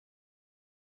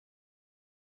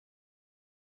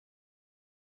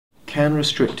Can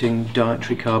restricting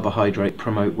dietary carbohydrate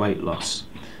promote weight loss?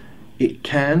 It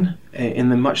can,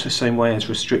 in much the same way as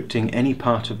restricting any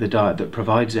part of the diet that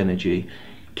provides energy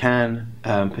can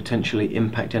potentially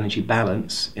impact energy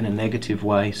balance in a negative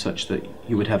way, such that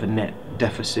you would have a net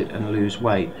deficit and lose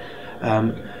weight.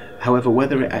 However,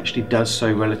 whether it actually does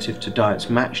so relative to diets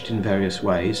matched in various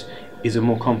ways is a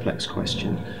more complex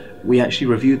question. We actually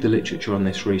reviewed the literature on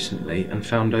this recently and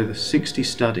found over 60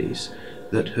 studies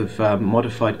that have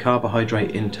modified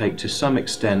carbohydrate intake to some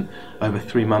extent over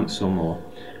 3 months or more.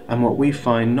 And what we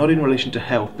find, not in relation to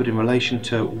health but in relation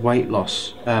to weight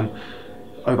loss,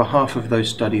 over half of those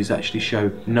studies actually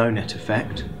show no net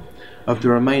effect. Of the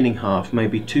remaining half,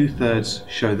 maybe 2/3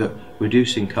 show that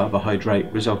reducing carbohydrate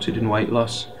resulted in weight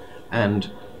loss, and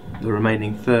the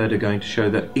remaining third are going to show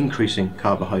that increasing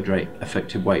carbohydrate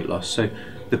affected weight loss. So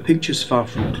the picture's far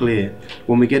from clear.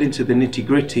 When we get into the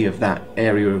nitty-gritty of that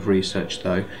area of research,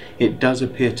 though, it does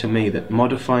appear to me that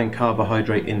modifying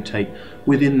carbohydrate intake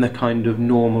within the kind of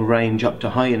normal range up to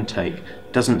high intake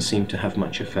doesn't seem to have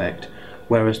much effect,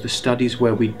 whereas the studies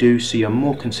where we do see a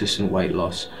more consistent weight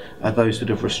loss are those that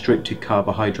have restricted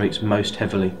carbohydrates most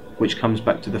heavily, which comes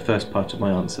back to the first part of my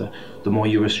answer. The more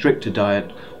you restrict a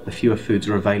diet, the fewer foods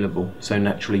are available, so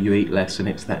naturally you eat less, and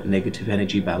it's that negative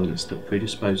energy balance that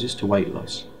predisposes to weight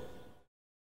loss.